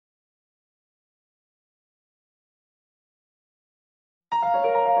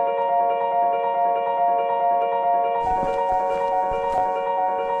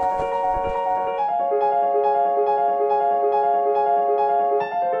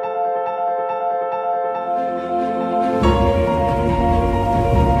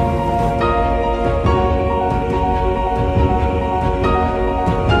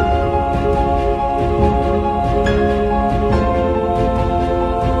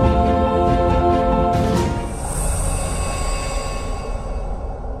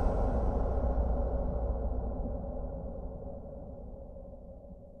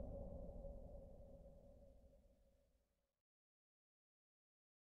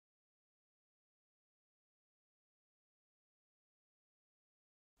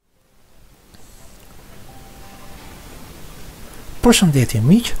Përshëndetje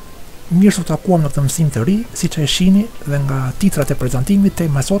miq, mirë se u takuam në këtë mësim të ri, siç e shihni dhe nga titrat e prezantimit,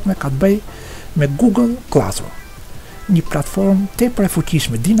 tema e sotme ka të bëjë me Google Clasroom, një platformë tepër e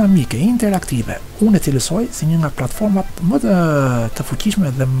fuqishme, dinamike, interaktive. Unë e cilësoj si një nga platformat më të fuqishme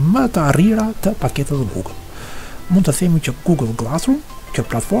dhe më të arrira të paketës Google. Mund të themi që Google Clasroom, kjo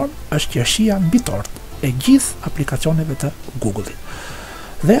platformë, është qershia mbi tort e gjithë aplikacioneve të Google-it.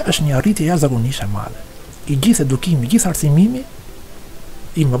 Dhe është një arritje jashtëzakonisht e madhe. I gjithë edukimi, i gjithë arsimimi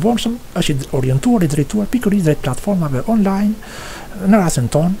i mëvonshëm është orientuar i drejtuar pikërisht drejt platformave online, në rastin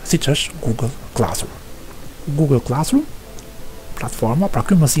tonë, siç është Google Clasroom. Google Clasroom, platforma, pra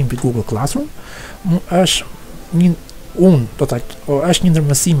ky mësim mbi Google Clasroom, është një ndër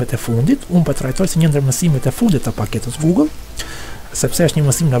mësimet e fundit, unë po e trajtoj si një ndër mësimet e fundit të paketës Google, sepse është një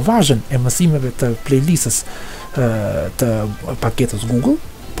mësim në vazhdim e mësimeve të playlistës të paketës Google,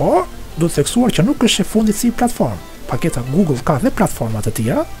 por duhet theksuar që nuk është e fundit si platformë. Paketa Google ka dhe platformat të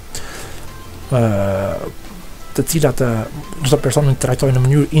tjera, të cilat çdo person mund të trajtojë në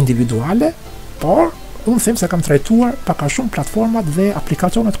mënyrë individuale, por unë them se kam trajtuar pak a shumë platformat dhe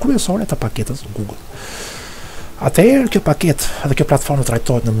aplikacionet kryesore të paketës Google. Atëherë kjo paketë dhe kjo platformë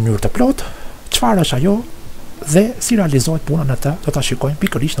trajtohet në mënyrë të plotë, çfarë është ajo dhe si realizohet puna në të, do ta shikojmë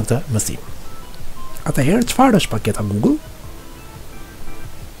pikërisht në këtë mësim. Atëherë, çfarë është paketa Google?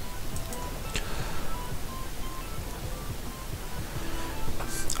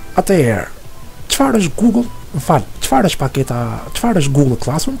 Atëherë, çfarë është Google? Çfarë është Google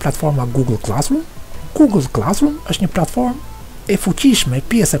Classroom, platforma Google Classroom? Google Classroom është një platformë e fuqishme e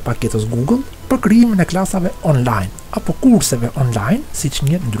pjesë e paketës Google për krijimin e klasave online apo kurseve online, siç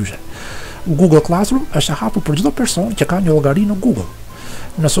njihet ndryshe. Google Classroom është e hapur për çdo person që ka një llogari në Google.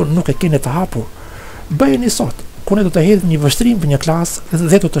 Nëse nuk e keni të hapur, bëjeni sot, ku ne do të hedhim një vështrim për një klasë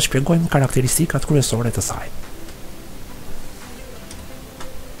dhe do të shpjegojmë karakteristikat kryesore të saj.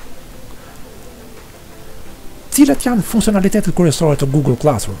 Cilat janë funksionalitetet kryesore të Google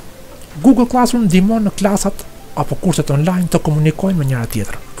Clasroom? Google Classroom ndihmon në klasat apo kurset online të komunikojnë me njëra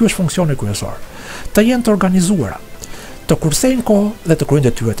tjetrën. Ky është funksioni kryesor. Të jenë të organizuara, të kursejnë kohë dhe të kryejnë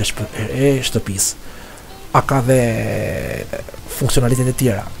detyrat e shtëpisë. A ka dhe funksionalitete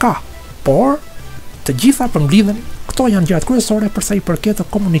tjera? Ka, por të gjitha përmbledhen, këto janë gjërat kryesore për sa i përket të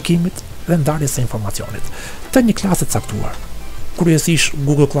komunikimit dhe ndarjes së informacionit të një klase të caktuar. Kryesisht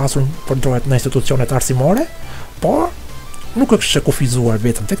Google Classroom përdoret në institucionet arsimore, por nuk është e kufizuar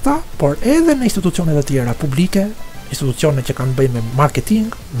vetëm te këta, por edhe në institucionet e tjera publike, institucione që kanë bëjnë me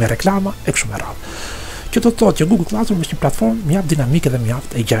marketing, me reklama e kështu me radhë. Që do të thotë që Google Classroom është një platformë mjaft dinamike dhe mjaft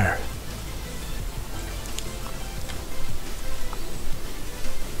e gjerë.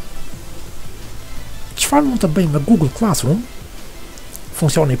 Çfarë mund të bëjmë me Google Classroom?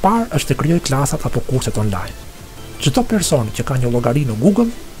 Funksioni i parë është të krijojë klasat apo kurset online. Çdo person që ka një llogari në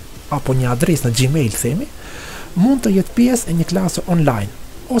Google apo një adresë në Gmail themi, mund të jetë pjesë e një klase online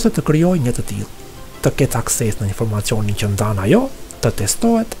ose të krijojë një të tillë, të ketë akses në informacionin që ndan ajo, të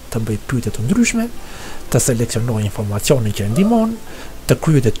testohet, të bëjë pyetje të ndryshme, të seleksionojë informacionin që e ndihmon, të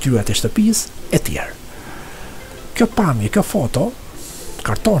kryejë detyrat e shtëpisë e tjerë. Kjo pamje, kjo foto,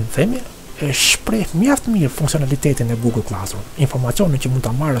 karton themi, e shpreh mjaft mirë funksionalitetin e Google Classroom. Informacionin që mund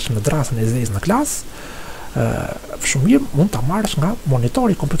ta marrësh në drasën e zezë në klasë, shumë mirë mund ta marrësh nga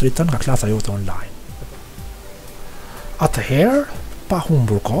monitori i kompjuterit tënd nga klasa jote online. Atëherë, pa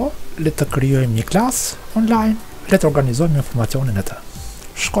humbur kohë, le të krijojmë një klasë online, le të organizojmë informacionin e të.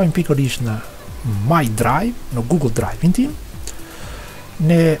 Shkojmë pikërisht në My Drive, në Google Drive-in tim.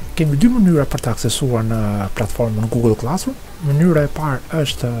 Ne kemi dy mënyra për të aksesuar në platformën Google Classroom. Mënyra e parë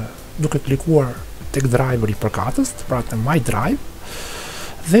është duke klikuar tek driveri i përkatës, pra në My Drive,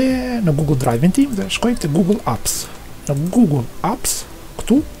 dhe në Google Drive-in tim dhe shkojmë te Google Apps. Në Google Apps,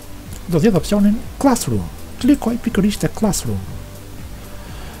 këtu do të jetë opsionin Classroom. Klikoj pikërisht te Classroom.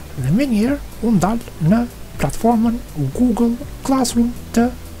 Dhe menjëherë unë dal në platformën Google Classroom të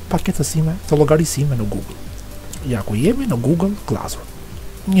paketës sime, të llogarisë sime në Google. Ja ku jemi në Google Classroom.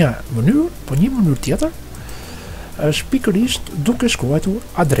 Një mënyrë tjetër është pikërisht duke shkruar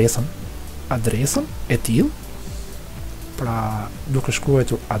adresën. Adresën e tillë, pra duke shkruar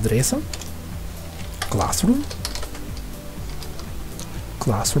adresën Classroom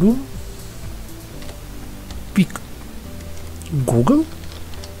 .google,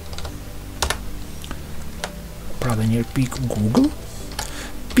 pra dhe njërë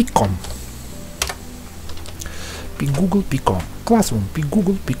 .google.com,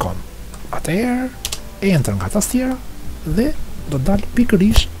 classroom.google.com. Atëherë enter nga tastiera dhe do dalë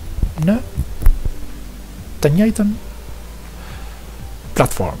pikërisht në të njëjtën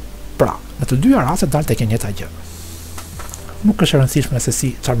platformë. Pra, në të dyja raste dalë tek e njëjta gjë. nuk është e rëndësishme se si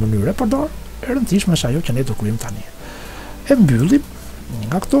çfarë mënyre përdor, e rëndësishme është ajo që ne do kryejmë tani. E mbyllim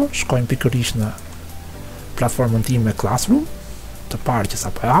nga këto, shkojmë pikërisht në platformën time Clasroom, të parë që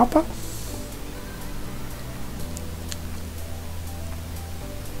sapo e hapa.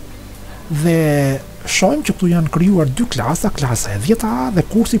 Dhe shohim që këtu janë krijuar dy klasa, klasa e 10A dhe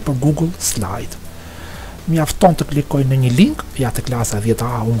kursi për Google Slide. Mjafton të klikoj në një link, ja te klasa e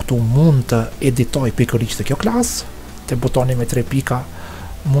 10A, unë këtu mund të editoj pikërisht të kjo klasë, te butoni me 3 pika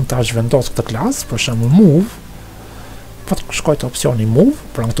mund ta zhvendos këtë klasë, për shembull move, po të shkoj te opsioni move,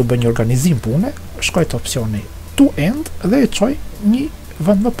 pra këtu bëj një organizim pune, shkoj te opsioni to end dhe e çoj një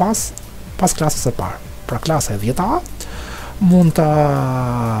vend më pas klasës së parë. Pra klasa e 10A mund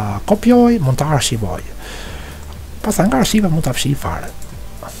ta kopjoj, mund ta arshivoj. Pastaj nga arshiva mund ta fshij fare.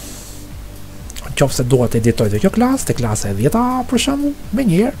 Nëse dua të editoj të kjo klasë, te klasa e 10A për shembull,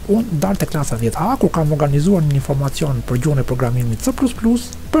 menjëherë unë dal te klasa 10A kur kam organizuar një informacion për gjuhën e programimit C++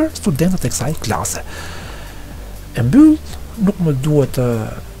 për studentët e kësaj klase. E mbyll, nuk më duhet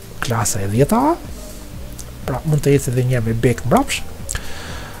klasa e 10A, pra mund të ecë edhe një me bek mbrapsh.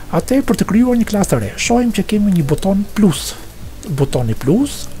 Atë për të krijuar një klasë të re, shohim që kemi një buton plus. Butoni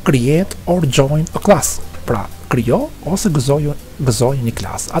plus, create or join a class. Pra, krijo ose gëzoj një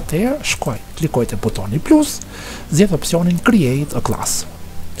klasë. Atëherë shkoj, klikoj te butoni plus, zgjedh opsionin create a class.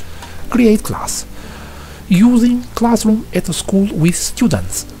 Create class. Using Classroom at a school with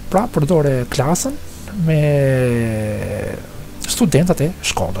students. Pra, përdore klasën me studentët e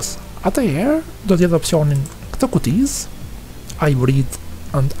shkollës. Atëherë do të jetë opsionin këtë kutiz, I read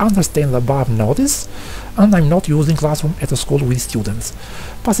and understand the above notice, and I'm not using Classroom at a school with students.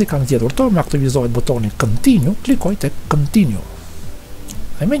 Pasi kam zgjedhur të, më aktivizohet butoni continue, klikoj te continue.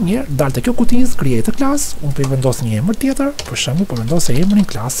 Dhe me njerë, dal të kjo kutiz, create a class, unë për i vendos një emër tjetër, për shembull për vendos e emërin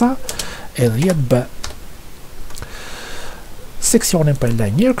klasa e 10B. Seksionin për e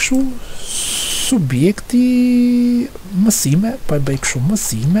lej njerë këshu, subjekti mësime, për e bëj këshu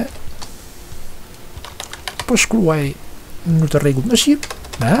mësime, për shkruaj në të rregull në shqip,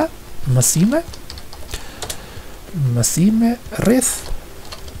 me mësime rreth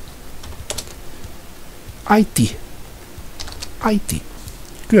IT.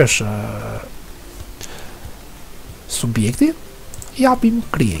 Ky është subjekti, japim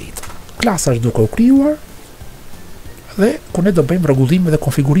create. Klasa është duke u krijuar dhe ku ne do bëjmë rregullime dhe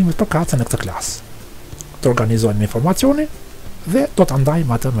konfigurimet për klasën në këtë klasë. Të organizojmë informacionin dhe do ta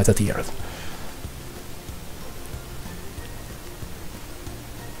ndajmë atë me të tjerët.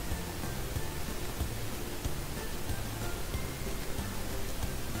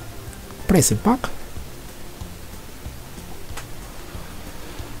 Presim pak.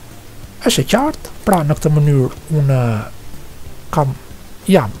 Është e qartë, pra në këtë mënyrë unë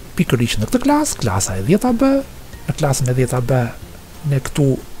jam pikërisht në këtë klasë, klasa e 10AB, në klasën e 10AB ne këtu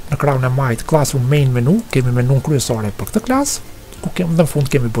në krahun e majt Classroom main menu, kemi menun kryesore për këtë klasë, ku kemi dhe në fund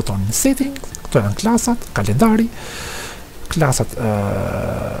kemi butonin setting, këto janë klasat, kalendari, klasat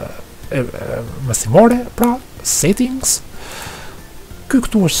mësimore, pra settings.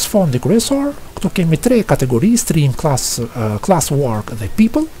 Këtu është sfondi kryesor, këtu kemi 3 kategori, stream, classwork dhe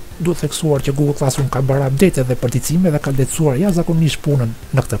people. Duhet theksuar që Google Clasroom ka bërë update dhe përticime dhe ka lehtësuar jashtëzakonisht punën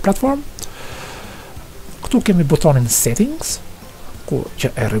në këtë platformë. Këtu kemi butonin settings, që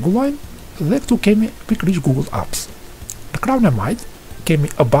e rregullojmë, dhe këtu kemi pikërisht Google Apps. Në krahun e majt kemi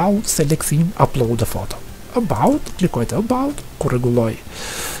about, select theme, upload the photo. About, klikoj te about, ku rregulloj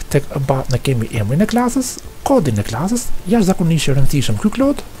tek about ne kemi emrin e klasës, kodin e klasës, jashtëzakonisht i rëndësishëm ky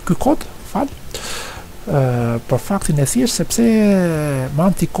kod, për faktin e thjesht sepse me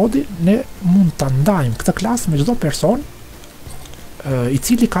antikodi ne mund ta ndajmë këtë klasë me çdo person i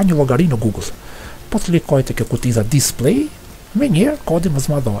cili ka një llogari në Google. Po të klikoj te kjo kutiza display, menjëherë kodi më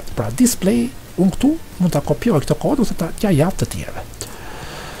zmadhohet. Pra display, unë këtu mund ta kopjoj këtë kod ose t'ja jap të tjerëve.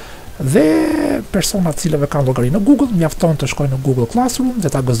 Dhe personat të cilëve kanë llogari në Google mjafton të shkojnë në Google Clasroom dhe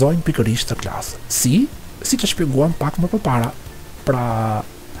ta gëzojnë pikërisht të klasë. Siç e shpjeguam pak më përpara. Pra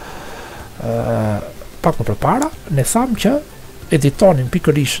pak më përpara, ne thamë që editonin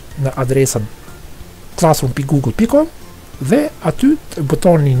pikërisht në adresën classroom.google.com dhe aty të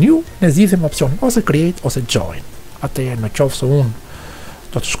butoni new ne zgjidhim opsionin ose create ose join. Atëherë në qoftë se unë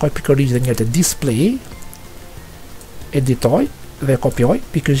do të shkoj pikërisht dhe një të display, editoj dhe kopjoj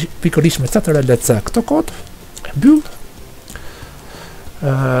pikërisht me CTRL-C këtë kod, mbyll,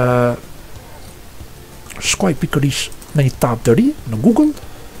 shkoj pikërisht në një tab të ri në Google,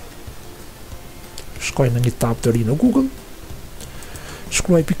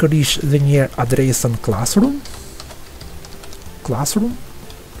 shkruaj pikërisht dhe njerë adresën Classroom,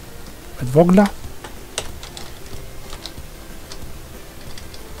 me të vogla,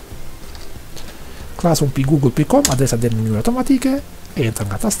 clasroom.google.com, adresa del në mënyrë automatike, enter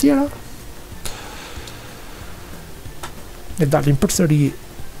nga tastiera. Ne dalim përsëri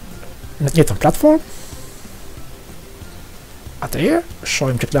në të njëjtën platformë. Atëherë,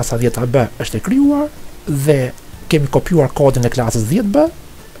 shohim që klasa 10AB është e krijuar dhe kemi kopjuar kodin e klasës 10B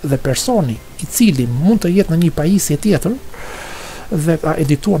dhe personi i cili mund të jetë në një pajisje tjetër dhe ka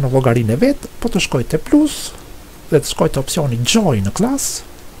edituar në llogarinë e vet, po të shkojë te plus dhe të shkojë te opsioni join në klasë,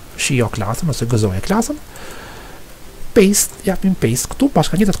 shijo klasën ose gëzoje klasën, paste, japim paste këtu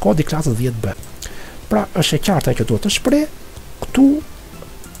bashkangjitet kodi i klasës 10B. Pra është e qartë që duhet të shpreh këtu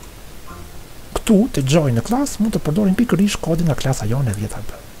të join në klasë mund të përdorim pikërisht kodin nga klasa jone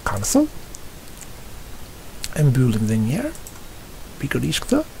 10AB. Cancel. E mbyllim edhe një herë pikërisht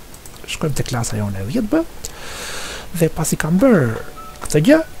këtë. Shkojmë te klasa jone 10B dhe pasi kam bërë këtë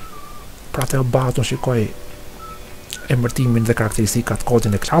gjë, pra të bëhet të shikoj emërtimin dhe karakteristikat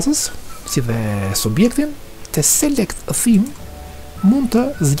kodin e klasës, si dhe subjektin, te select a theme mund të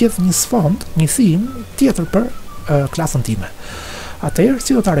zgjedh një sfond, një theme tjetër për klasën time. Atëherë,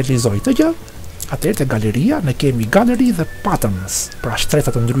 si do ta realizoj këtë gjë? Atëherë te galeria ne kemi galeri dhe patterns, pra shtreta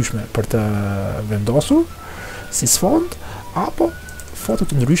të ndryshme për të vendosur si sfond apo foto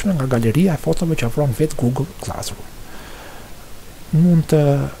të ndryshme nga galeria e fotove që ofron vetë Google Clasroom. Mund të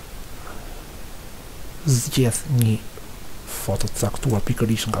zgjedh një foto të caktuar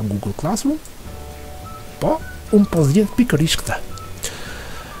pikërisht nga Google Clasroom, po unë po zgjedh pikërisht këtë.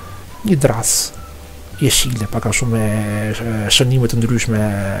 Një dras jeshile, pak a shumë me shënime të ndryshme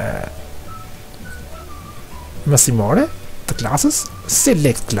mësimore të klasës,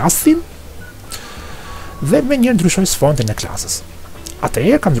 select class theme dhe me njërë ndryshoj sfondin e klasës.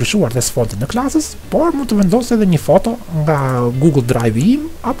 Atëherë kam ndryshuar dhe sfondin e klasës, por mund të vendos edhe një foto nga Google Drive im,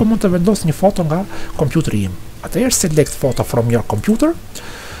 apo mund të vendos një foto nga kompjuteri im. Atëherë select photo from your computer,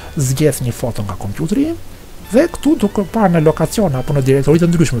 zgjedh një foto nga kompjuteri im, dhe këtu duke parë në lokacion apo në direktori të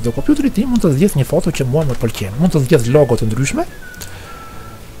ndryshme të kompjuterit tim, mund të zgjedh një foto që mua më pëlqen. Mund të zgjedh logo të ndryshme.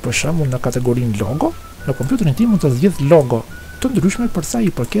 Për shembull në kategorinë logo, në kompjuterin tim mund të zgjedh logo të ndryshme për sa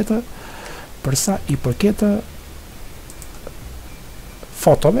i përket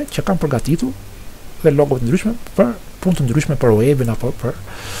fotove që kam përgatitur dhe logo të ndryshme për punë të ndryshme për webin apo për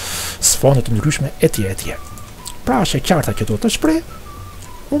sfonde të ndryshme etj. Pra është e qarta që duhet të shpreh,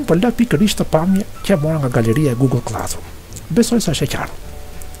 unë po lë pikërisht të pamje që mora nga galeria e Google Clasroom. Besoj se është e qartë.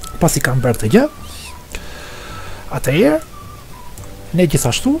 Pasi kam bërë këtë gjë, atëherë ne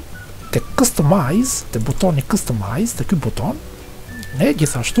gjithashtu te customize, te butoni customize, te ky buton, ne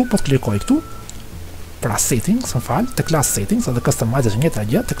gjithashtu po të klikoj këtu, pra settings, te class settings, edhe customize është njëjta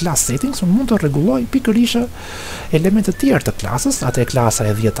gjë, te class settings unë mund të rregulloj pikërisht elemente të tjerë të klasës, atë klasa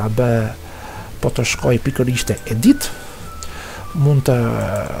e 10AB po të shkoj pikërisht te edit, mund të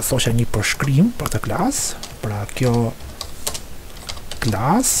thosha një përshkrim për të klasë, pra kjo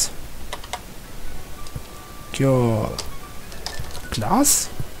klasë,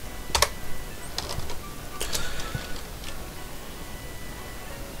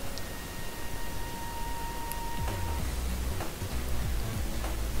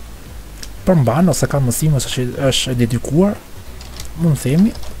 përmban ose ka mësim ose është dedikuar, mund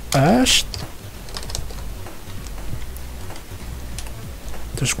themi është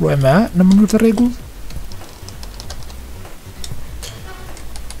të shkruaj me në mënyrë të rregull.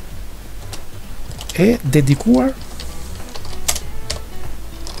 E dedikuar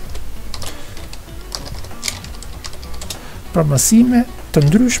për mësime të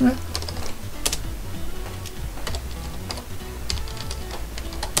ndryshme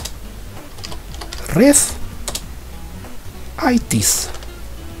rreth IT-s,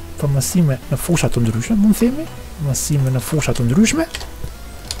 për mësime në fusha të ndryshme, mund themi, mësime në fusha të ndryshme,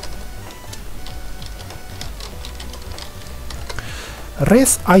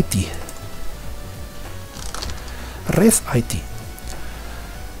 rreth IT.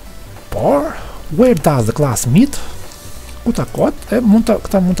 Por, where does the class meet? Ku takohet?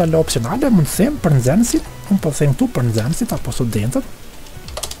 Këta mund të lë opcionale, mund të them për nxënësit, unë po them këtu për nxënësit apo studentët,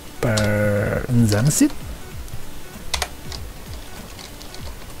 për nxënësit.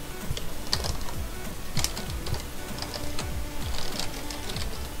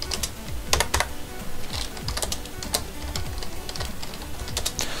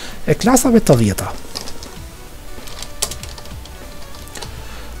 E klasave të 10-ta.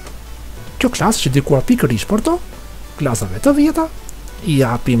 Kjo klasë që dedikuar pikërisht për to, klasave të 10-ta, i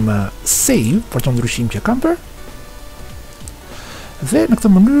japim save për të ndryshim që kam bërë. Dhe në këtë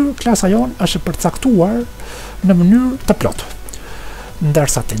mënyrë klasa jonë është përcaktuar në mënyrë të plotë.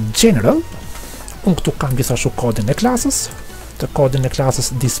 Ndërsa te general, unë këtu kam gjithashtu kodin e klasës, të kodin e klasës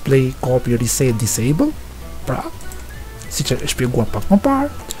display, copy, reset, disable, pra, si që e shpjeguam pak më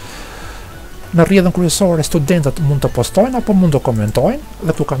parë. Në rrjedhën kryesore studentët mund të postojnë apo mund të komentojnë,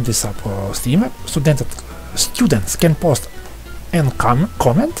 dhe këtu kam disa postime. Students can post and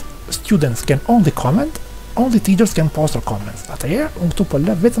comment, students can only comment, only teachers can post or comments. Atëherë, unë këtu po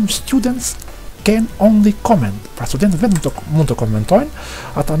lë vetëm students can only comment. Pra studentët vetëm mund të komentojnë,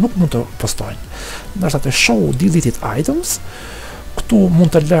 ata nuk mund të postojnë. Ndërsa të show deleted items, këtu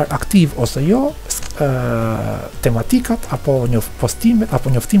mund të lër aktiv ose jo tematikat apo postimet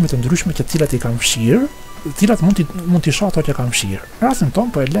apo njoftimet të ndryshme që cilat i kam fshirë, cilat mund t'i shoh ato që kam fshirë. Në rastin ton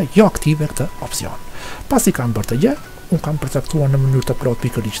po e lë jo aktive këtë opsion. Pasi kam bërë të gjë, unë kam përcaktuar në mënyrë të plot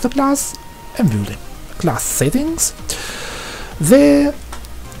pikërisht të klasë, e mbyllim. Class settings dhe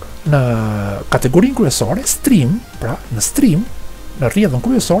në kategorinë kryesore stream, pra në stream, në rrjedhën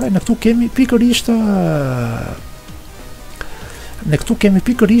kryesore, ne këtu kemi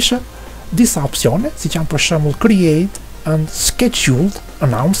pikërisht disa opsione, si që janë për shembull create and scheduled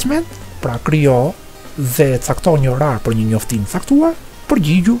announcement, pra krijo dhe cakto një orar për një njoftim caktuar,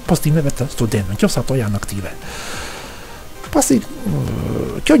 përgjigju postimeve të studentëve, nëse ato janë aktive. Pasi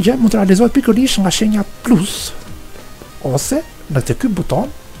kjo gjë mund të realizohet pikërisht nga shenja plus ose në ky buton,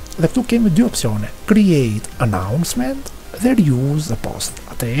 dhe këtu kemi dy opsione, create announcement dhe reuse the post.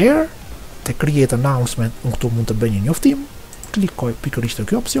 Atëherë, te create announcement, unë këtu mund të bëj një njoftim, klikoj pikërisht te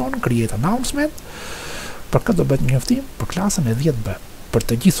ky opsion, create announcement. Për këtë do bëhet një njoftim për klasën e 10B. Për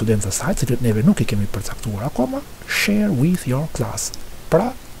të gjithë studentët e saj, cilët neve nuk i kemi përcaktuar akoma, share with your class. Pra,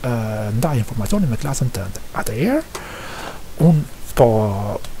 ndaj informacioni me klasën tënde. Atëherë, unë po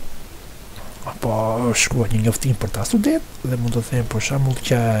shkruaj një njoftim për ta student dhe mund të them për shembull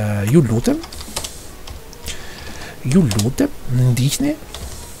që ju lutem ndiqni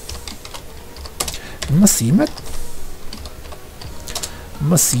mësimet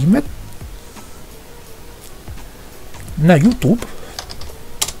në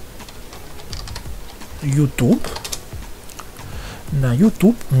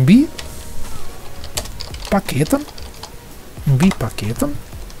YouTube mbi paketën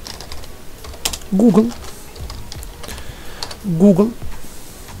Google.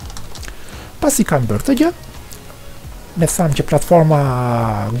 Pasi kam bërë të gjë, ne thamë që platforma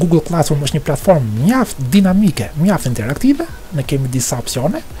Google Clasroom është një platformë mjaft dinamike, mjaft interaktive. Ne kemi disa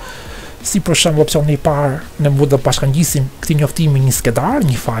opsione, si për shembull opsioni i parë, ne mund të bashkangjisim këtë njoftim në një skedar,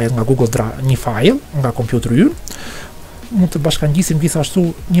 një file nga Google Drive, një file nga kompjuteri ynë. Mund të bashkangjisim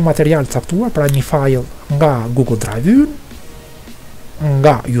gjithashtu një material caktuar, pra një file nga Google Drive ynë,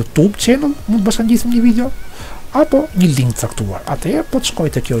 nga YouTube channel, mund të bashkangjisim një video apo një link caktuar. Atëherë po të shkoj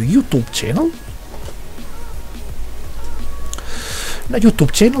te kjo YouTube channel. Në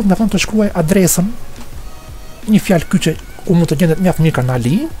YouTube channel më thon të shkruaj adresën, një fjalë kyçe ku mund të gjendet mjaft mirë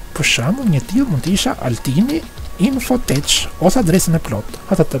kanali, për shembull, një tillë mund të isha Altini Infotech ose adresën e plot,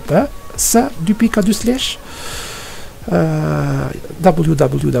 https://2.2/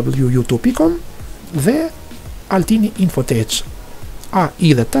 www.youtube.com dhe Altini Infotech A,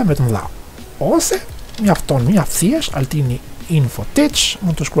 I dhe T me të mëdha. Ose mjafton mjaft thjesht Altini Infotech,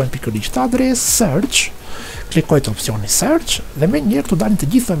 mund të shkruajmë pikërisht adresë, search, klikoj te opsioni search dhe me njëherë të dalin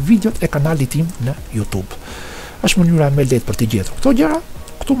të gjitha videot e kanalit tim në YouTube. Është mënyra më lehtë për të gjetur këto gjëra.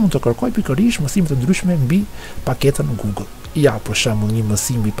 Këtu mund të kërkoj pikërisht mësime të ndryshme mbi paketën Google. Ja, për shembull, një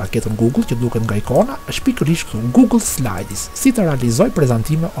mësim mbi paketën Google që duket nga ikona është pikërisht këtu, Google Slides, si të realizoj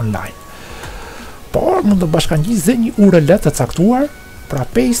prezantime online. Por mund të bashkangjis dhe një URL të caktuar, pra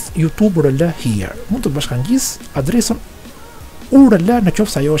paste YouTube URL here. Mund të bashkangjis adresën URL në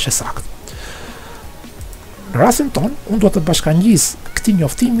qoftë se ajo është e saktë. Në rastin ton, unë duhet të bashkangjis këtij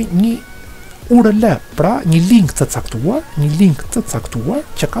njoftimi një URL, pra një link të caktuar,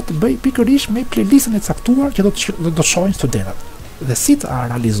 që ka të bëjë pikërisht me playlistën e caktuar që do të shohin studentët. Dhe si të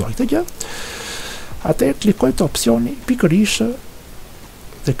realizoj këtë gjë? Atëherë klikoj te opsioni pikërisht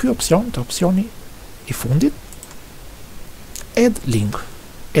dhe ky opsion, te opsioni i fundit, add link,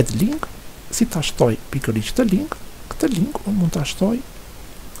 si ta shtoj pikërisht këtë link unë mund ta shtoj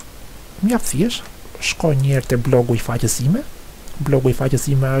mjaft thjesht, shkoj një herë te blogu i faqes ime. Blogu i faqes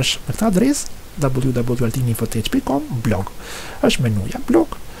ime është me këtë adresë www.altininfotech.com blog. Është menuja blog,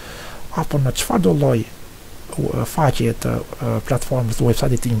 apo në çfarë do lloj faqe të platformës të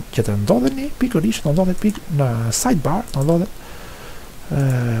website-it tim që të ndodheni, pikërisht do ndodhet në sidebar,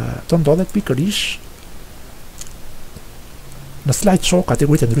 do ndodhet pikërisht në slideshow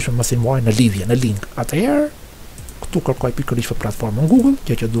kategoritë ndryshme mësimore në lidhje, në link. Atëherë, këtu kërkoj pikërisht për platformën Google,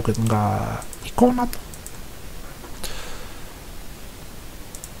 që duket nga ikonat.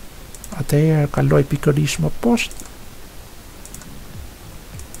 Atëherë kaloj pikërisht më poshtë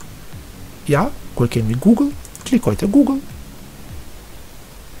ja, kur kemi Google, klikoj te Google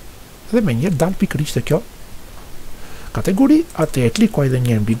dhe me njerë dalë pikërisht e kjo kategori, atë e klikoj dhe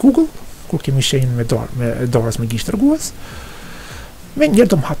njerë mbi Google, kur kemi shenjën me dorës me gishtë tregues, me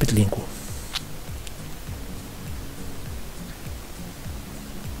njerë do më hapit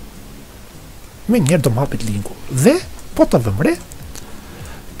linku. Dhe po të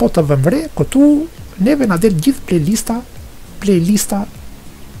vëmre, këtu neve na del gjithë playlista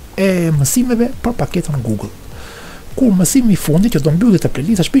e mësimeve për paketën Google. Kur mësimi i fundit që do mbyllet e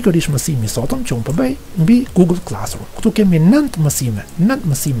playlista pikërisht mësimi i sotëm që unë po bëj mbi Google Clasroom. Këtu kemi 9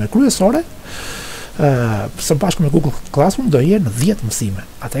 mësime kryesore. Së bashku me Google Clasroom do jenë 10 mësime.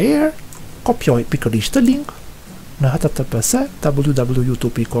 Atëherë kopjoj pikërisht të link në https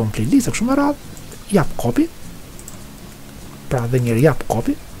www.youtube.com playlist e kështu me radhë, jap copy. Pra dhe njëri jap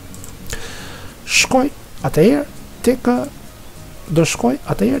copy. Shkoj atëherë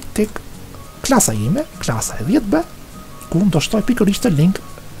tek klasa ime, klasa e 10B, ku unë do shtoj pikërisht të link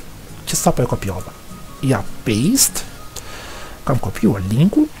që sapo e kopjova. Ja paste, kam kopjuar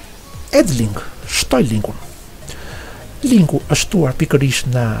linku, add link, shtoj linkun. Linku është shtuar pikërisht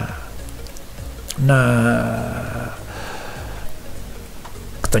në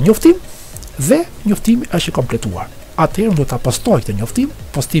këtë njoftim dhe njoftimi është i kompletuar. Atëherë do ta postoj këtë njoftim,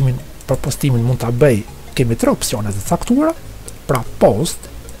 për postimin mund ta bëj, kemi 3 opsione të caktuara, pra post,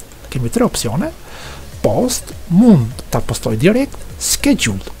 kemi 3 opsione, post, mund ta postoj direkt,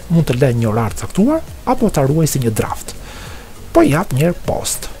 schedule, mund të lej një orar caktuar, apo ta ruaj si një draft. Po jap njerë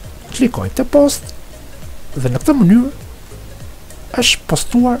post. Klikoj te post, dhe në këtë mënyrë është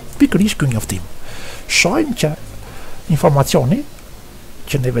postuar pikërisht ky njoftim. Shohim që informacioni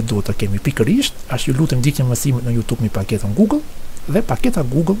që neve duhet të kemi pikërisht, është ju lutem ndiqni mësimin në YouTube me paketën Google dhe paketa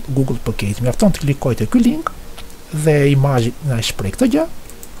Google Paket. Mjafton të klikoj te ky link dhe imazhi na shpreh këtë gjë,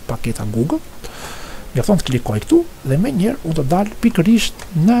 paketa Google. Mjafton të klikoj këtu dhe më njëherë u do dal pikërisht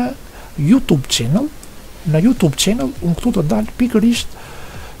në YouTube channel. Në YouTube channel unë këtu do dal pikërisht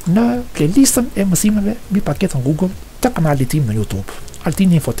në playlistën e mësimeve mbi paketën Google të kanalit tim në YouTube,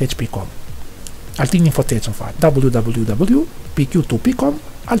 altininfotech.com. www.youtube.com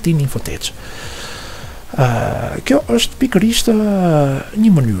altininfotech. Kjo është pikërisht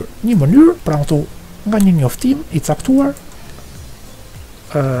një mënyrë, pra këtu nga një njoftim i caktuar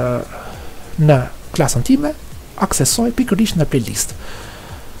në klasën time, aksesoj pikërisht në playlist.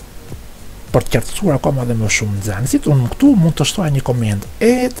 Për të qartësuar akoma dhe më shumë nxënësit, unë këtu mund të shtoj një koment,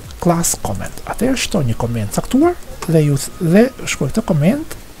 add class comment. Atëherë shtoj një koment caktuar dhe shkruaj këtë koment.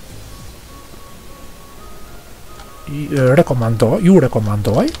 Ju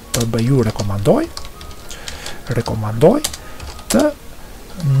rekomandoj të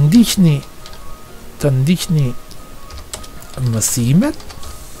ndiqni mësimet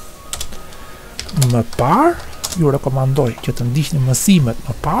më parë, ju rekomandoj që të ndiqni mësimet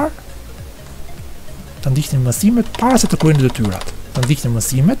më parë, para se të kryeni detyrat. Të ndiqni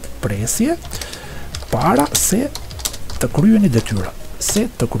mësimet presje para se të kryeni detyrat.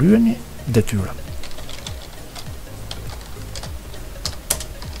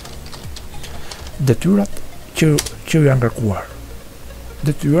 Detyrat që ju janë ngarkuar.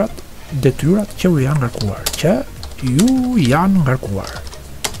 Detyrat që ju janë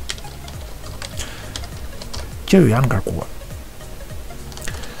ngarkuar.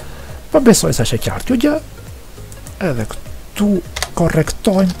 Po besoj se është e qartë kjo gjë. Edhe këtu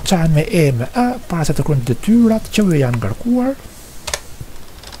korrektojmë çajin me e me ë para se të kryeni detyrat që ju janë ngarkuar.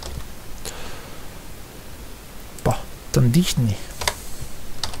 Po, të ndiqni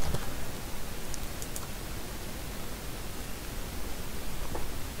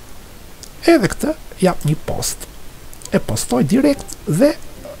edhe këtë jap një post. E postoj direkt dhe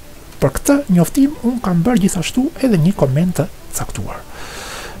për këtë njoftim unë kam bërë gjithashtu edhe një koment të caktuar.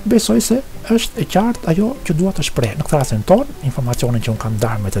 Besoj se është e qartë ajo që dua të shpreh. Në këtë rastin ton, informacionin që unë kam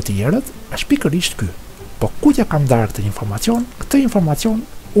darë me të tjerët është pikërisht ky. Po ku ja kam darë këtë informacion? Këtë informacion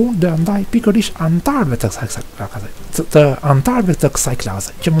unë do ndaj pikërisht antarëve të kësaj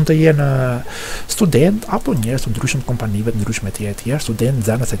klase, që mund të jenë student apo njerëz të ndryshëm kompanive të ndryshme të tjerë, student,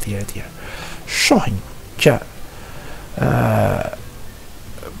 nxënës e tjerë. Shohim që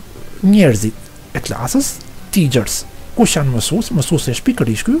njerëzit e klasës, teachers, kush janë mësuesi është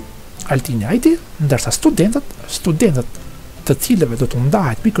pikërisht ky, Altini IT, ndërsa studentët të cilëve do të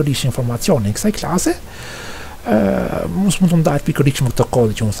ndahet pikërisht informacioni i kësaj klase, mund të ndahet pikërisht me këtë kod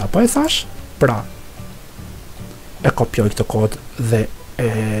që unë sapo e thash, pra e kopjoj këtë kod dhe e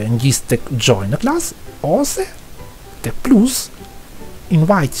ngjis tek join në klasë, ose te plus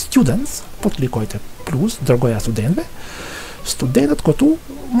invite students, po të klikoj te plus, dërgoja studentëve, Studentët këtu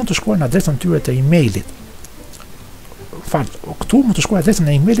mund të shkruajnë adresën tyre të emailit. Këtu mund të shkruajnë adresën e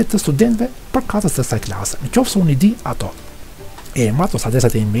emailit të studentëve për katës të kësaj klase. Në qoftë se unë i di ato emrat ose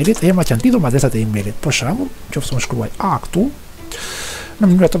adresat e emailit, emrat që janë lidhur me adresat e emailit. Për shembull, nëse unë shkruaj A këtu, në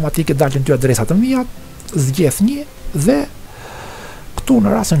mënyrë automatike dalin dy adresa të mia, zgjedh një dhe këtu në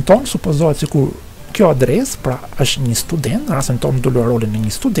rastin tonë supozohet sikur kjo adresë pra është një student, në rastin tonë ndulur rolin e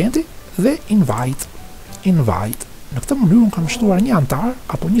një studenti dhe invite. Në këtë mënyrë unë kam shtuar një antar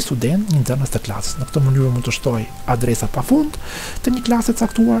apo një student, një nxënës të klasës. Në këtë mënyrë mund të shtoj adresa pafund të një klase të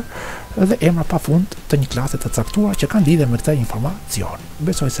caktuar dhe emra pafund të një klase të caktuar që kanë lidhje me këtë informacion.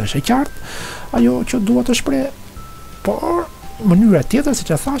 Besoj se është e qartë ajo që dua të shpreh, por mënyra tjetër,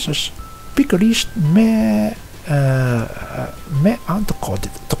 siç e thash, është pikërisht me anë të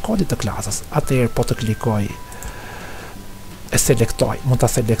kodit të klasës. Atëherë po të klikoj mund ta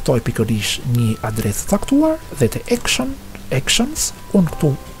selektoj pikërisht një adresë të caktuar dhe te actions, unë këtu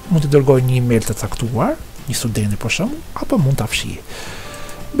mund të dërgoj një email të caktuar, një studenti për shembull, apo mund ta fshij.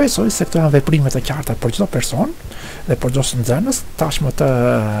 Besoj se këto janë veprime të qarta për çdo person dhe për çdo nxënës tashmë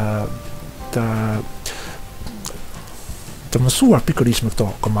të mësuar pikërisht me këto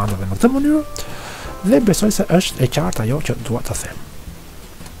komandave në këtë mënyrë dhe besoj se është e qartë ajo që dua të them.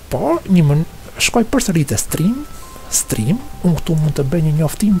 Por shkoj përsëri te stream, unë këtu mund të bëj një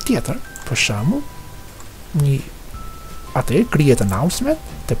njoftim tjetër, për shembull, create announcement,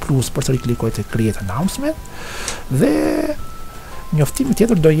 te plus përsëri klikoj te create announcement dhe njoftimi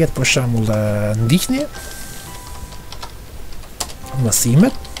tjetër do jetë për shembull ndiqni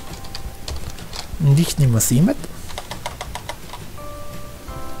mësimet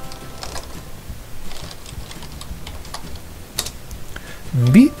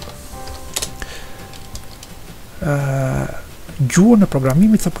mbi gjuhën e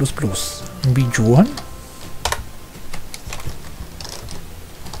programimit C++, mbi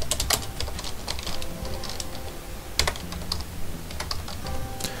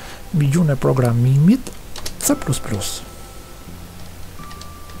gjuhën e programimit C++.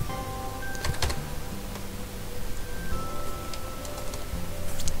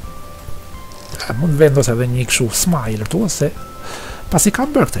 Mund vendos edhe një kështu smile këtu, se pasi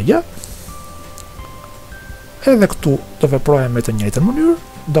kam bërë këtë gjë, edhe këtu do veproja me të njëjtën mënyrë,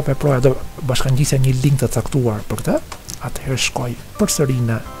 do bashkangjisja një link të caktuar për këtë, atëherë shkoj përsëri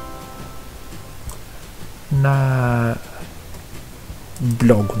në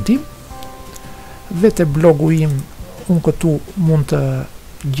blogun tim, dhe te blogu im unë këtu mund të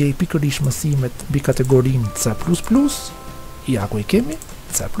gjej pikërisht mësimet mbi kategorinë C++, ja ku i kemi,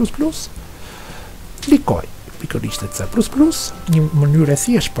 C++, klikoj pikërisht C++, një mënyrë e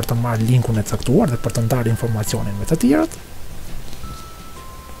thjeshtë për të marrë linkun e caktuar dhe për të ndarë informacionin me të tjerët.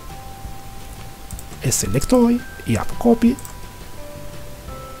 E selektoj, jap copy,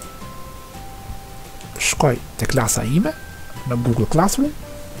 shkoj te klasa ime në Google Clasroom,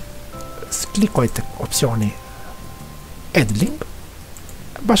 klikoj te opsioni add link,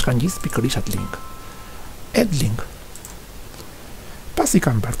 bashkangjis pikërisht atë link. Add link. Pasi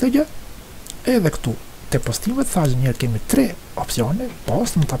kam bërë këtë gjë, edhe këtu te postimet thash njëherë kemi 3 opsione,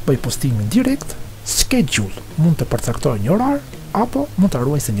 post, mund ta bëj postimin direkt, schedule, mund të përcaktoj një orar apo mund ta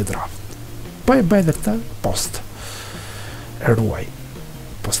ruaj si një draft. Po e bëj edhe këtë post. E ruaj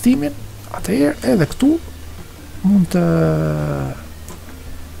postimin, atëherë edhe këtu mund të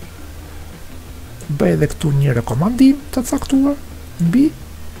bëj edhe këtu një rekomandim të caktuar mbi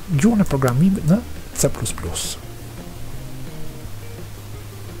gjuhën e programimit në C++.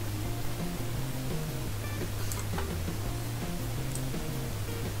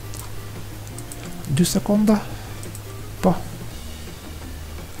 2 sekonda. Po.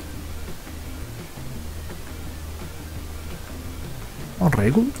 Në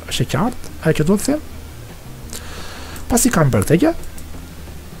rregull, është e qartë, ajo që duhet të them. Pasi kam bërë këtë gjë,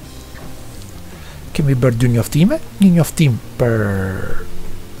 kemi bërë 2 njoftime, një njoftim për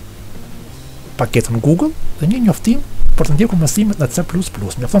paketën Google dhe një njoftim për të ndjekur mësimet në C++.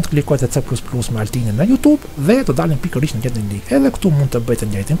 Mjafton të klikojë te C++ me altinin në YouTube dhe do dalin pikërisht në njëjtin link. Edhe këtu mund të bëjë të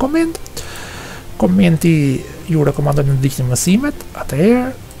njëjtin koment. Komenti ju rekomandoj të ndiqni mësimet, atëherë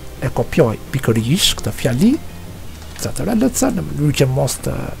e kopjoj pikërisht këtë fjali, CTRL-C, në mënyrë që mos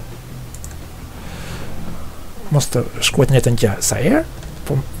të shkruaj të njëjtën gjë sa herë,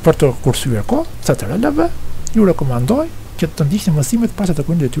 për të kursyer kohë, CTRL-V, ju rekomandoj që të ndiqni mësimet pasi të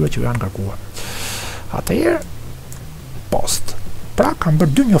kryeni detyrat që ju janë ngarkuar. Atëherë post. Pra kam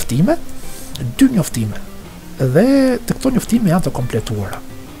bërë 2 njoftime, dhe të këto njoftime janë të kompletuara.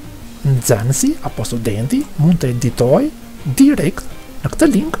 Nxënësi apo studenti mund të editoj direkt në këtë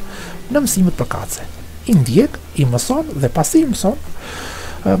link në mësimet përkatëse. i ndjek, i mëson dhe pasi i mëson,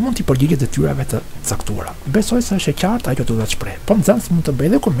 mund t'i përgjigjet detyrave të caktuara. Besoj se është e qartë ajo që do ta shpreh. Po nxënës mund të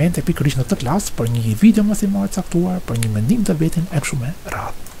bëjë dhe komente pikërisht në këtë klasë për një video mësimor të caktuar, për një mendim të vetin e kështu me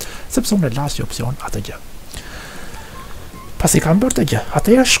radhë. Sepse unë las që opsion atë gjë. Pasi kam bërë të gjë,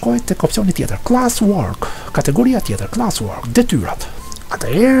 atëherë shkoj tek opsioni tjetër, classwork, kategoria tjetër, classwork, detyrat.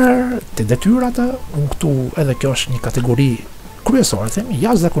 Atëherë, te detyrat, unë këtu edhe kjo është një kategori kryesore, themi,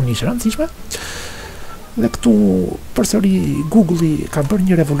 jashtëzakonisht e rëndësishme. Dhe këtu përsëri Google-i ka bërë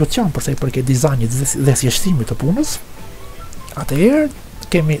një revolucion për sa i përket dizajnit dhe thjeshtimit të punës. Atëherë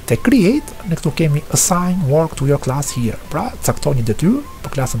kemi te create, ne këtu kemi assign work to your class here. Pra, cakto një detyrë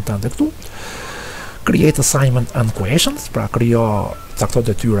për klasën tënde këtu. Create assignment and questions, pra cakto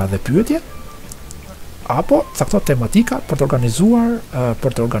detyra dhe pyetje. Apo cakto tematika për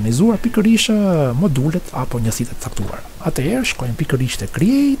të organizuar pikërisht modulet apo njësitë të caktuara. Atëherë shkojmë pikërisht te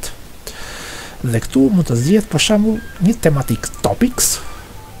create. Dhe këtu mund të zgjedh për shembull një tematik topics.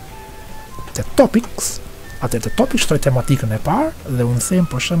 Te topics, atë te topics shtoj tematikën e parë dhe unë them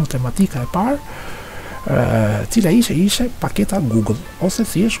për shembull tematika e parë, cila ishte paketa Google ose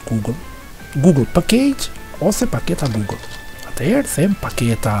thjesht Google package ose paketa Google. Atëherë them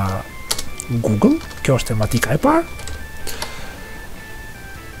paketa Google, kjo është tematika e parë.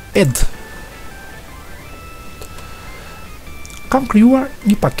 Kam krijuar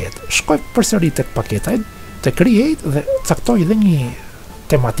një paketë. Shkoj përsëri tek paketa, te create dhe caktoj edhe një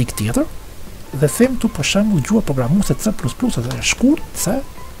tematik tjetër dhe them tu për shembull gjua programuese C++ ose shkurt C++.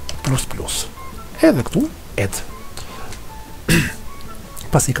 Edhe këtu add.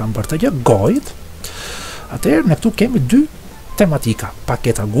 Pasi kam bërë të gjë, gojt, atëherë ne këtu kemi dy tematika,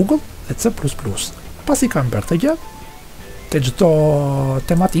 paketa Google dhe C++. Pasi kam bërë të gjë, te çdo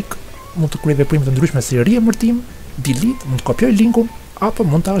tematik mund të kryej veprime të ndryshme si riemërtim, delete, mund të kopjoj linkun apo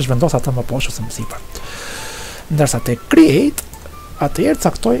mund ta zhvendos atë më poshtë ose më sipër. Ndërsa te create, atëherë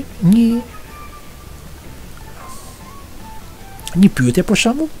caktoj një pyetje për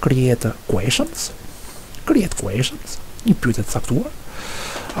shembull, create questions, një pyetje të caktuar.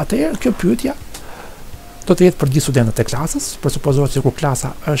 Atëherë kjo pyetja do të jetë për gjithë studentët e klasës, presupozohet se kur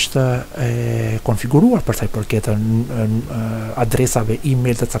klasa është konfiguruar për sa i përket adresave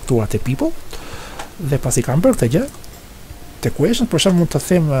email të caktuara te people. Dhe pasi kam bërë këtë gjë, te question për shembull mund të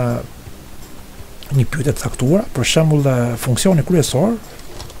them një pyetje të caktuar, për shembull funksioni kryesor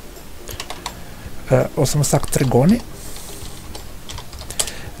ose më saktë tregoni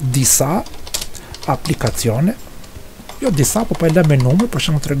disa aplikacione, jo disa, po e lë me numër, për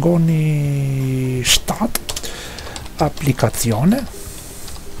shembull tregoni 7 aplikacione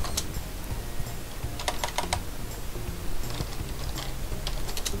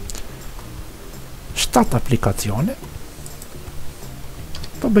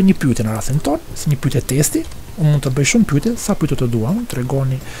po bëj një pyetje në rastin tonë, si një pyetje testi, unë mund të bëj shumë pyetje, sa pyetje të dua unë,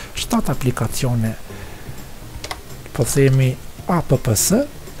 tregoni 7 aplikacione, po themi apps,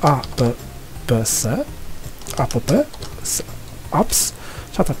 apps,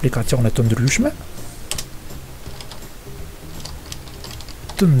 7 aplikacione të ndryshme,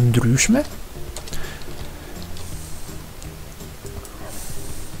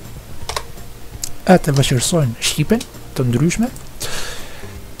 të vështirësojnë shqipen të ndryshme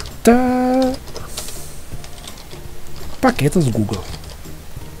të paketës Google.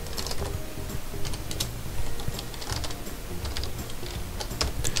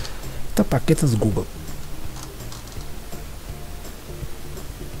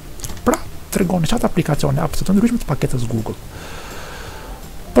 Pra, tregoni çfarë aplikacione apps të ndryshme të paketës Google.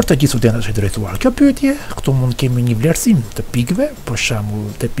 Për të gjithë studentët është drejtuar kjo pyetje, këtu mund kemi një vlerësim të pikëve, për shembull,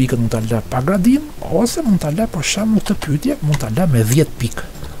 te pikët mund ta lë pa gradim, ose mund ta lë për shembull të pyetje, mund ta lë me 10 pikë.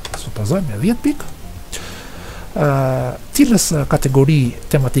 Supozojmë me 10 pikë. Cilës kategori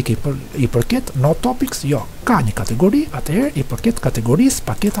tematike i përket, no topics, jo, ka një kategori, atëherë i përket kategorisë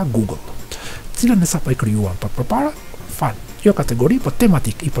paketa Google. Cilën ne sapo e krijuam përpara, jo kategori, po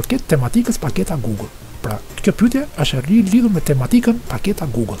tematik, i përket tematikës paketa Google. Pra, kjo pyetje është lidhur me tematikën paketa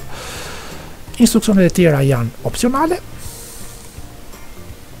Google. Instruksionet e tjera janë opsionale.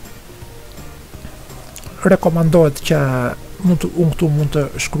 Rekomandohet që unë këtu mund të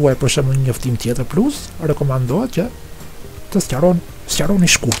shkruaj për shembull një njoftim tjetër plus, rekomandohet që të sqaroni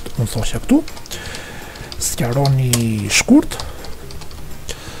shkurt, unë thosha këtu. Sqaroni shkurt.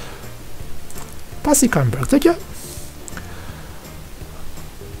 Pasi kam bërë këtë gjë,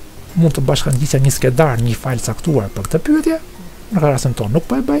 mund të bashkangjigjja një skedar, një fajl caktuar për këtë pyetje. Në rastin tonë nuk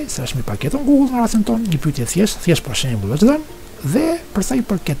po e bëj, se është me paketën Google, në rastin tonë një pyetje thjesht për shembull është dhënë, dhe për sa i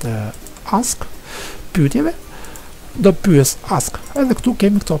përket ask pyetjeve, do pyes ask. Edhe këtu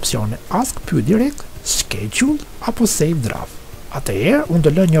kemi këto opsione. Ask, pyet direkt, schedule apo save draft. Atëherë unë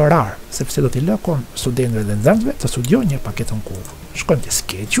do lë një orar, sepse do t'i lë kon studentëve dhe nxënësve të studiojnë një paketën Google. Shkojmë te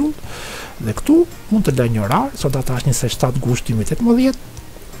schedule dhe këtu mund të lë një orar, sot data është 27 gusht 2018.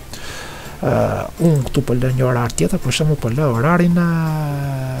 Unë këtu po lë një orar tjetër, për shembull po lë orarin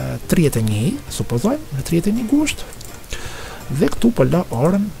 31, supozojmë, në 31 gusht. Dhe këtu po lë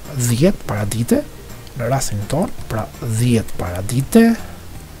orën 10 paradite, në rastin ton, pra 10 paradite.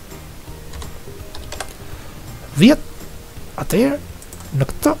 10. Atëherë, në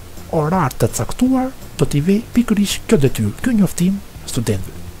këtë orar të caktuar, do t'i vej pikërisht kjo detyrë, kjo njoftim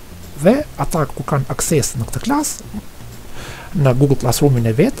studentëve. Dhe ata ku kanë akses në këtë klasë, në Google Clasroomin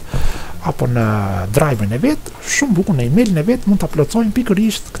e vet, apo në driverin e vet, shumë bukur në emailin e vet mund ta plotësojnë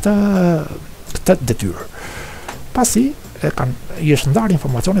pikërisht këtë detyrë. Pasi i është ndarë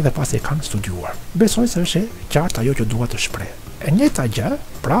informacione dhe pasi e kanë studiuar. Besoj se është e qartë ajo që dua të shpreh. E njëjta gjë,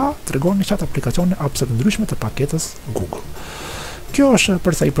 pra tregon në çat aplikacione apse të ndryshme të paketës Google. Kjo është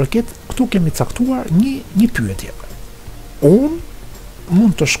për sa i përket, këtu kemi caktuar një pyetje. Unë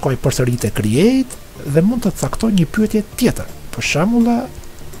mund të shkoj përsëri te create dhe mund të caktoj një pyetje tjetër. Për shembull,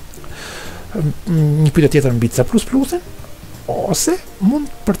 një pyetje tjetër mbi C++, ose mund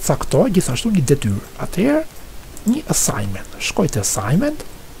të përcaktoj gjithashtu një detyrë. Atëherë, një assignment. Shkoj te assignment,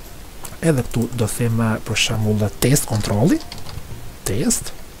 edhe këtu do them për shembull test kontrolli,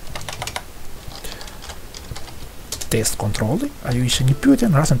 test kontrolli, ajo ishte një pyetje,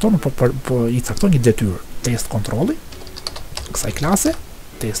 në rastin tonë po i caktoj një detyrë. Test kontrolli, kësaj klase,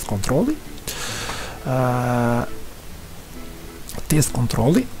 test kontrolli,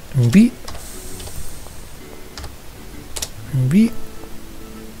 mbi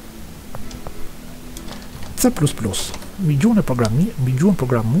C++, mbi gjuhën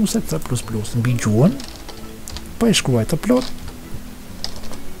programuese C++, mbi gjuhën, po e shkruaj të plot,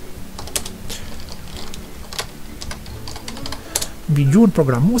 mbi gjuhën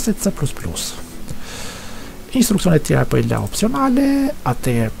programuese C++. Instruksionet tjera po i lë opsionale,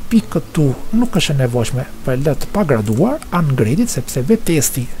 atëherë pikë këtu nuk është e nevojshme, po e lë të pagraduar, ungraded, sepse vetë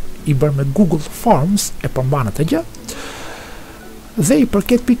testi i bërë me Google Forms e përmban atë gjë, dhe i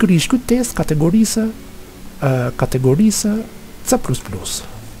përket pikërisht ky test kategorisë C++,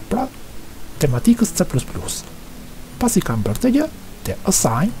 pra tematikës C++. Pasi kam bërë të gjë, te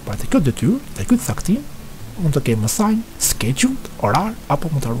assign, pra te kjo detyrë, te ky caktim, mund të kemi assign, scheduled, orar, apo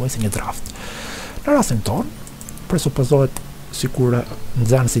mund të ruajë si një draft. Në rastin ton, presupozohet sikur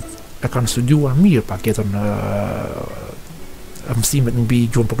nxënësit e kanë studiuar mirë paketën mësimet mbi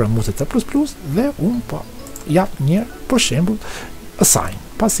gjuhën programuese C++, dhe unë po jap një për shembull assign.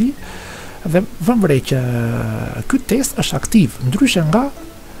 Pasi dhe vëmë re që ky test është aktiv, ndryshe nga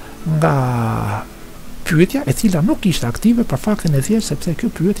pyetja e cila nuk ishte aktive për faktin e thjeshtë sepse kjo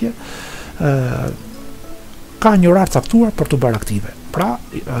pyetje ka një orar caktuar për të bërë aktive. Pra,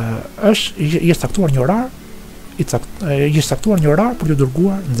 është caktuar një orar, është caktuar një orar për të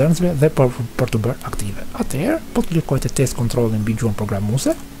dërguar nxënësve dhe për të bërë aktive. Atëherë, po të klikoj te test kontrollin mbi gjuhën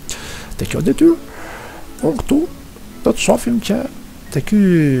programuese, te kjo detyrë, unë këtu do të shohim që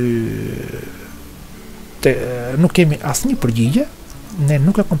nuk kemi asnjë përgjigje, ne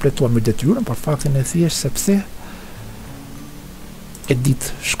nuk e kompletuam me detyrën për faktin e thjeshtë sepse edit,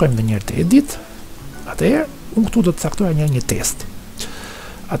 shkojmë edhe një herë te edit. Atëherë, unë këtu do të caktoj një test.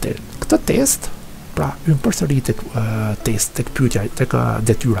 Atëherë, këtë test, pra unë përsëri tek test, tek pyetja, tek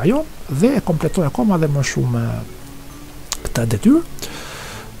detyra jonë dhe e kompletoj akoma dhe më shumë këtë detyrë.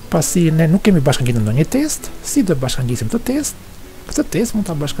 Pasi ne nuk kemi bashkangjitur ndonjë test, si do bashkangjisim këtë test? Këtë test mund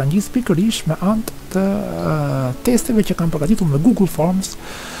ta bashkangjis pikërisht me anë të testeve që kanë përgatitur me Google Forms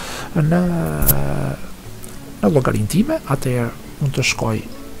në llogarinë time. Atëherë mund të shkoj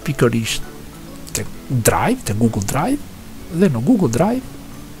pikërisht te Drive, te Google Drive, dhe në Google Drive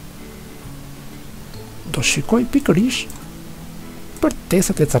do shikoj pikërisht për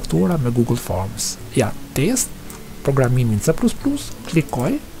testet e caktuara me Google Forms. Ja, test, programimin C++,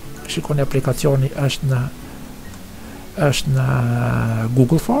 klikoj, shikoni aplikacioni është në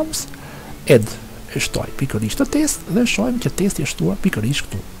Google Forms, e shtoj pikërisht të test dhe shohim që testi është shtuar pikërisht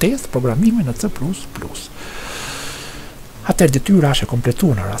këtu. Test, programimi në C++. Atëherë detyra është e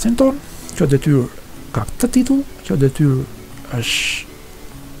kompletuar në rastin ton. Kjo detyrë ka këtë titull, kjo detyrë është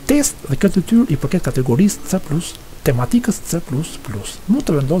test dhe kjo detyrë i përket kategorisë C++, tematikës C++. Mund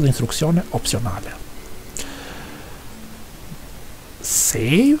të vendosë instruksione opsionale.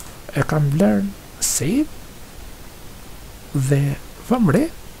 Save, e kam vlerën save dhe vëmë re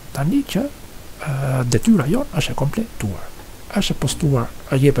tani që detyra jonë është e kompletuar. Është postuar,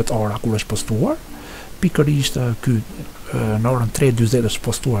 jepet ora kur është postuar, pikërisht ky në orën 3:40 është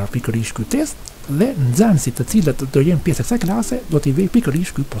postuar pikërisht ky test dhe nxënësit të cilët do jenë pjesë e kësaj klase do t'i vej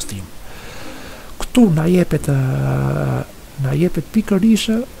pikërisht ky postim. Këtu na jepet pikërisht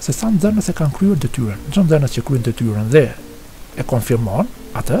se sa nxënës e kanë kryer detyrën. Çdo nxënës që kryen detyrën dhe e konfirmon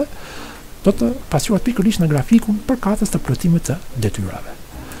atë, do të pasqyrohet pikërisht në grafikun përkatës të plotimit të detyrave.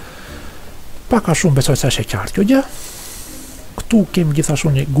 Pak a shumë besoj se është e qartë kjo gjë. Këtu kemi gjithashtu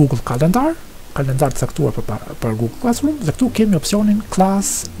një Google kalendar të caktuar për Google Clasroom dhe këtu kemi opsionin Class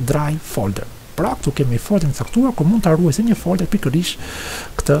Drive Folder. Pra këtu kemi folderin caktuar ku mund ta ruajë një folder pikërisht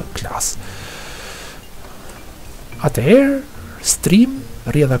këtë klasë. Atëherë, stream,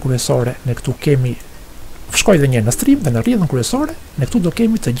 rrjedha kryesore, ne këtu kemi shkoj dhe një në stream dhe në rrjedhën kryesore, ne këtu do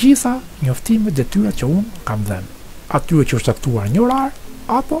kemi të gjitha njoftimet, detyrat që unë kam dhënë. Atyre që është caktuar një orar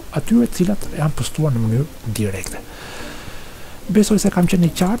apo atyre të cilat janë postuar në mënyrë direkte. Besoj se kam qenë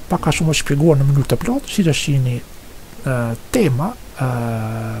i qartë, pak a shumë është shpjeguar në mënyrë të plotë, siç e shihni tema,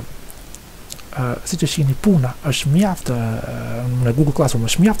 siç e shihni puna është mjaft në Google Clasroom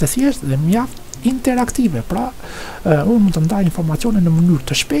është mjaft e thjeshtë dhe mjaft interaktive, pra unë mund të ndaj informacione në mënyrë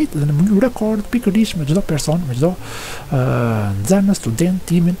të shpejtë dhe në mënyrë rekord pikërisht me çdo person, me çdo nxënës, student,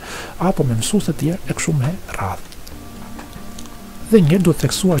 timin apo me mësues të tjerë e kështu me radhë. Dhe njëherë duhet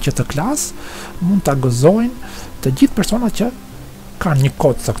theksuar që të klasë mund ta gëzojnë të gjithë personat që kanë një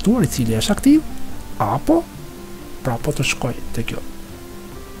kod caktuar i cili është aktiv, apo pra po të shkoj te kjo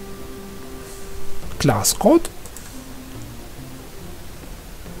class code,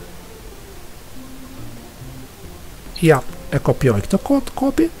 ja e kopjoj këtë kod,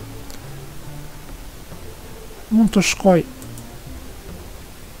 copy, mund të shkoj,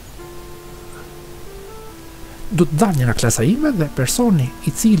 du të dalë një nga klasa ime dhe personi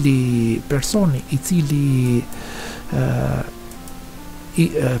i cili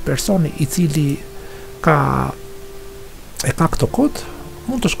ka këtë kod,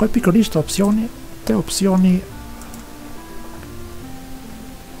 mund të shkoj pikërisht te opsioni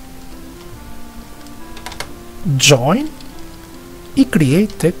join i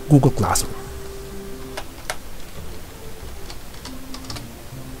create tek Google Clasroom.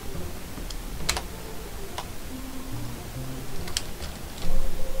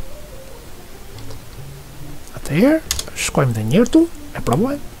 Atëherë, shkojmë dhe njërtu, e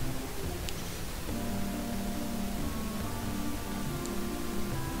provojmë.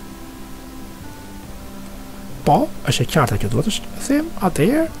 Po, është e qartë që duhet të them,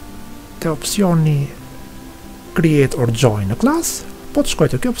 atëherë, te opsioni create or join në class, po të shkoj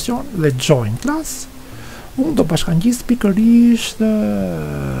të kjo opsion dhe join class, unë do bashkangjis pikërisht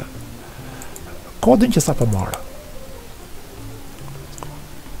kodin që sa po marra.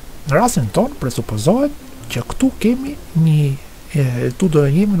 Në rastin ton, presupozohet që këtu kemi tu do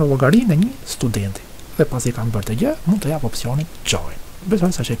jemi në llogarinë e një studenti. Dhe pasi kam bërë të gjë, mund të jap opsionin join.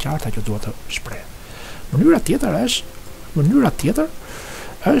 Besoj se është e qartë që duhet të shpreh. Mënyra tjetër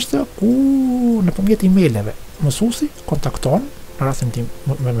është ku nëpërmjet emaileve mësuesi kontakton në rastin tim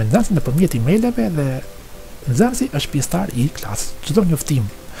me nxënësin nëpërmjet emaileve dhe nxënësi është pjesëtar i klasës. Çdo njoftim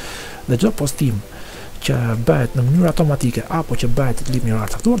dhe çdo postim që bëhet në mënyrë automatike apo që bëhet në një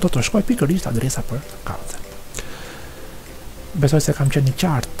orar caktuar do të shkojë pikërisht adresa për kancë. Besoj se kam qenë i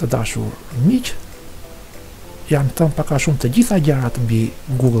qartë, të dashur miq. Janë thënë pak a shumë të gjitha gjërat mbi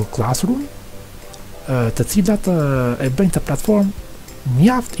Google Clasroom, të cilat e bëjnë të platformë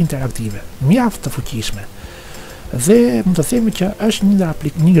mjaft interaktive, mjaft të fuqishme. Dhe mund të themi që është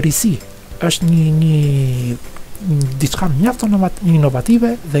një risi, është një diçka mjaft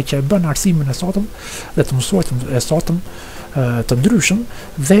inovative dhe që e bën arsimin e sotëm dhe të mësuarit e sotëm të ndryshëm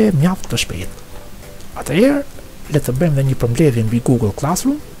dhe mjaft të shpejtë. Atëherë, le të bëjmë dhe një përmbledhje mbi Google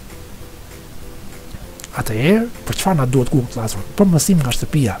Clasroom. Atëherë, për çfarë na duhet Google Clasroom? Për mësim nga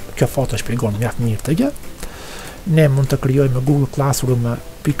shtëpia, kjo foto shpjegon mjaft mirë të gjë. Ne mund të krijojmë me Google Clasroom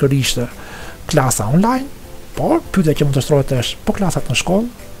pikërisht klasa online, por pyetja që mund të shtrohet është po klasat në shkollë,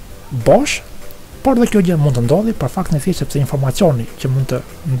 bosh, por dhe kjo gjë mund të ndodhi për faktin e thjeshtë sepse informacioni që mund të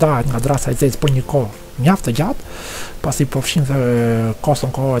ndahet nga drasa e zezë për një kohë mjaft të gjatë, pasi përfshin dhe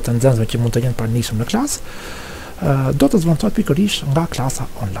koston kohore të nxënësve që mund të jenë pranishëm në klasë, do të zvantohet pikërisht nga klasa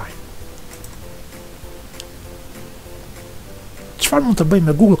online. Çfarë mund të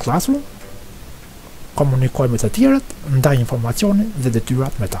bëjmë me Google Clasroom? Komunikojmë me të tjerët, ndaj informacionin dhe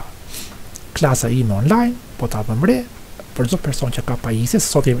detyrat me ta. Klasa ime online, po ta vëmë re, për çdo person që ka pajisje,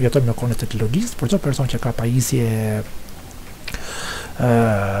 sot jetojmë në kohën e teknologjisë, për çdo person që ka pajisje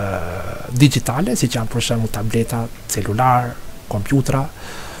digjitale, siç janë për shembull tableta, celular, kompjutra,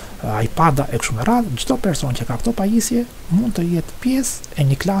 iPada e kështu me radhë, çdo person që ka këto pajisje mund të jetë pjesë e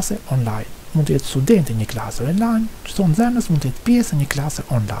një klase online. mund të jetë studenti një klasë online, çdo nxënës mund të jetë pjesë një klase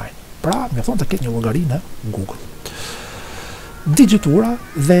online. Pra, mjafton të ketë një llogari në Google. Digjitura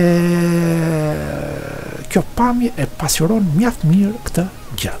dhe kjo pamje e pasqyron mjaft mirë këtë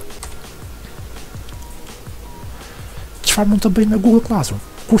gjë. Çfarë mund të bëj me Google Clasroom?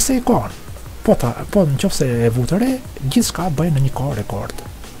 Kurse e kohën, po nëse e vu të re, gjithçka bëj në një kohë rekord.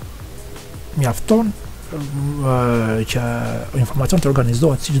 Mjafton që informacion të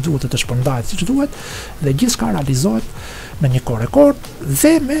organizohet siç duhet, të shpërndahet siç duhet dhe gjithçka realizohet në një kohë rekord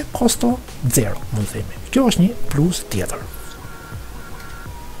dhe me kosto zero, mund të themi. Kjo është një plus tjetër.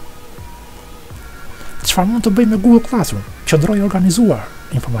 Çfarë mund të bëj me Google Clasroom? Qëndroj organizuar,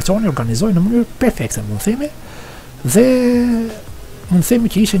 informacioni organizoj në mënyrë perfekte, mund të themi, dhe mund të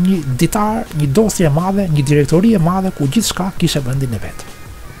themi që ishte një ditar, një dosje e madhe, një direktori e madhe ku gjithçka kishte vendin e vet.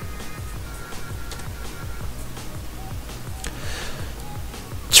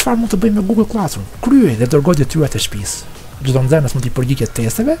 Çfarë mund të bëj me Google Clasroom? Kryej dhe dërgoj detyrat e shtëpisë. Çdo nxënës mund të përgjigjet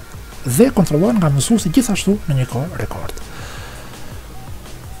testeve dhe kontrollohen nga mësuesi gjithashtu në një kohë rekord.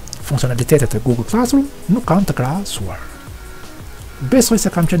 Funksionalitetet e Google Clasroom nuk kanë të krahasuar. Besoj se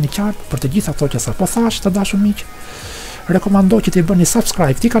kam qenë i qartë për të gjitha ato që sapo thash, të dashur miq. Rekomandoj që t'i bëni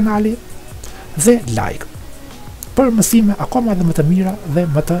subscribe këtij kanali dhe like për mësime akoma dhe më të mira dhe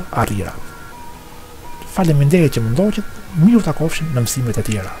më të arrira. Faleminderit që më ndoqët, mirë takofshim në mësimet e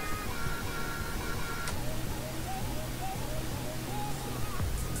tjera.